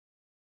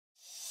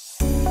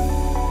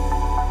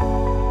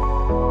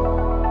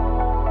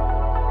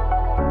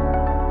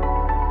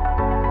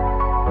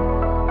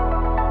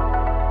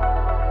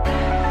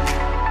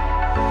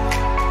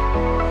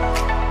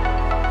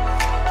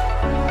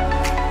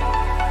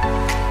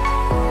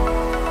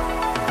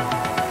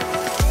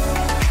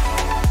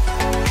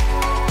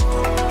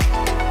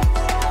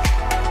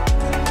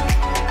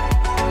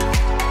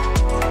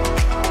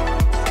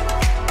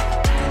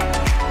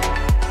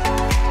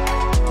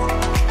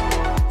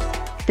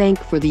Thank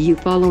for the you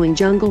following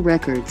Django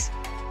Recordz.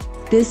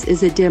 This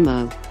is a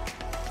demo.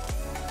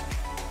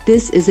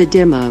 This is a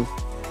demo.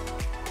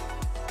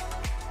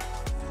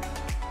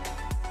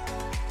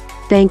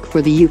 Thank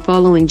for the you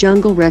following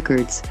Django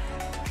Recordz.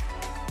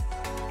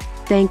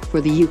 Thank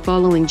for the you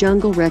following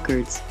Django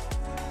Recordz.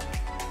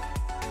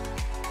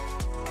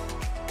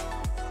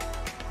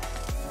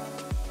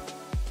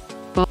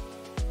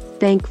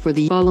 Thank for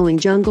the following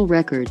Django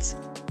Recordz.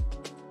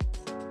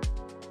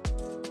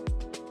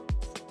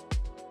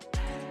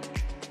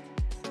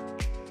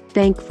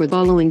 Thank for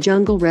following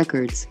Django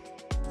Recordz.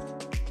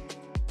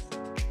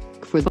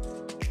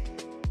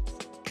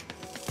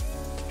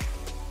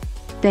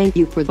 Thank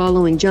you for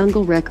following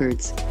Django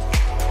Recordz.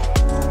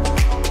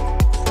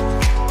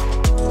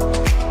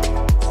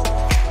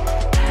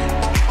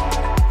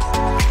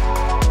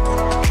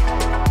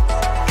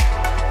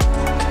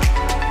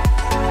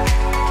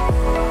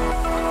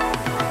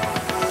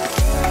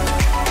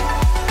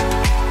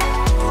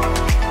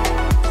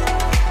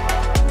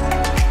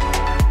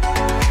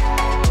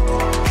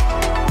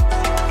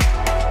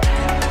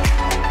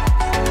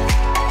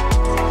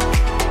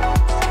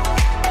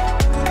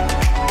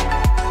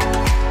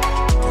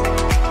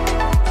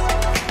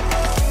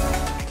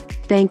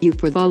 Thank you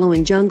for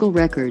following Django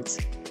Recordz.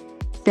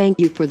 Thank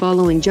you for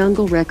following Django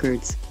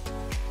Recordz.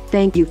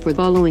 Thank you for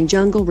following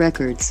Django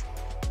Recordz.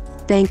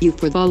 Thank you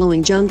for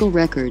following Django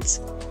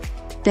Recordz.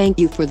 Thank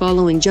you for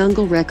following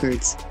Django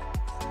Recordz.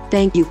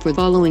 Thank you for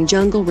following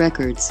Django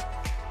Recordz.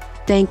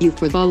 Thank you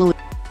for following.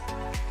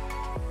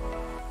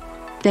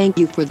 Thank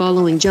you for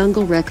following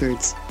Django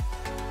Recordz.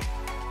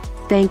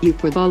 Thank you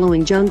for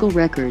following Django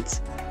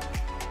Recordz.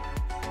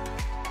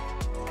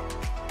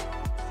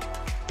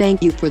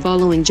 Thank you for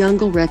following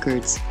Django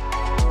Recordz.